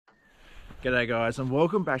G'day guys, and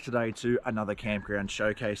welcome back today to another campground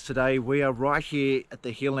showcase. Today we are right here at the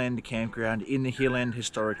Hill End Campground in the Hill End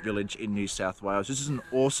Historic Village in New South Wales. This is an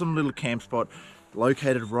awesome little camp spot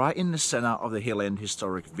located right in the centre of the Hill End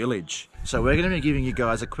Historic Village. So we're going to be giving you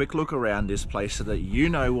guys a quick look around this place so that you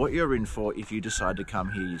know what you're in for if you decide to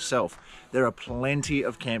come here yourself. There are plenty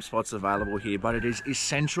of camp spots available here, but it is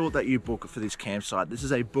essential that you book for this campsite. This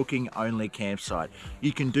is a booking only campsite.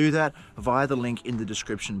 You can do that via the link in the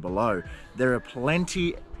description below. There are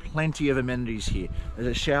plenty of amenities here. There's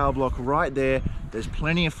a shower block right there. There's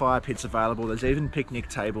plenty of fire pits available. There's even picnic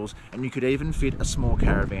tables, and you could even fit a small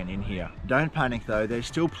caravan in here. Don't panic though, there's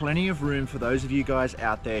still plenty of room for those of you guys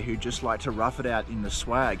out there who just like to rough it out in the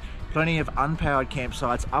swag. Plenty of unpowered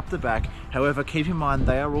campsites up the back. However, keep in mind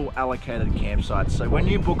they are all allocated campsites. So when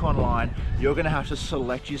you book online, you're going to have to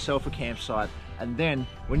select yourself a campsite, and then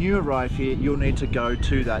when you arrive here, you'll need to go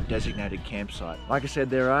to that designated campsite. Like I said,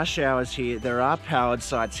 there are showers here, there are powered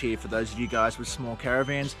sites here for those of you guys with small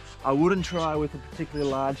caravans. I wouldn't try with a particularly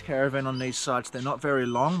large caravan on these sites. They're not very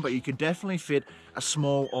long, but you could definitely fit a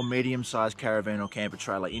small or medium-sized caravan or camper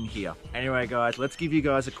trailer in here. Anyway guys, let's give you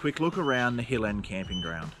guys a quick look around the Hill End Camping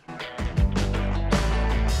Ground.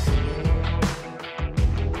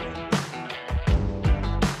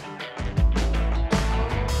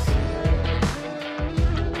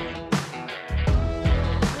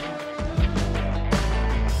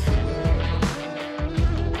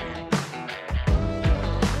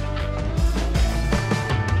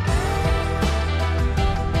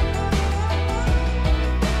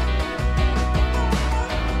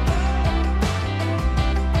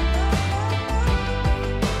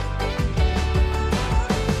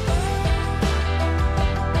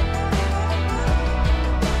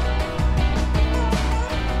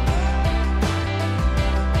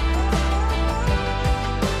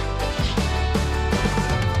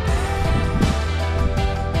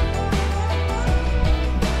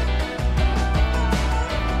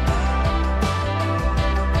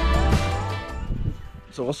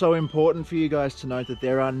 It's also important for you guys to note that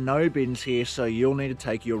there are no bins here, so you'll need to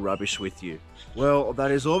take your rubbish with you. Well,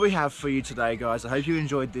 that is all we have for you today, guys. I hope you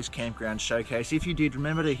enjoyed this campground showcase. If you did,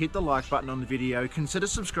 remember to hit the like button on the video. Consider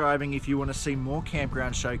subscribing if you want to see more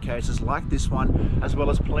campground showcases like this one, as well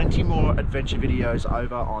as plenty more adventure videos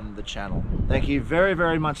over on the channel. Thank you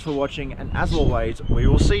very much for watching, and as always, we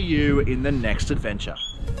will see you in the next adventure.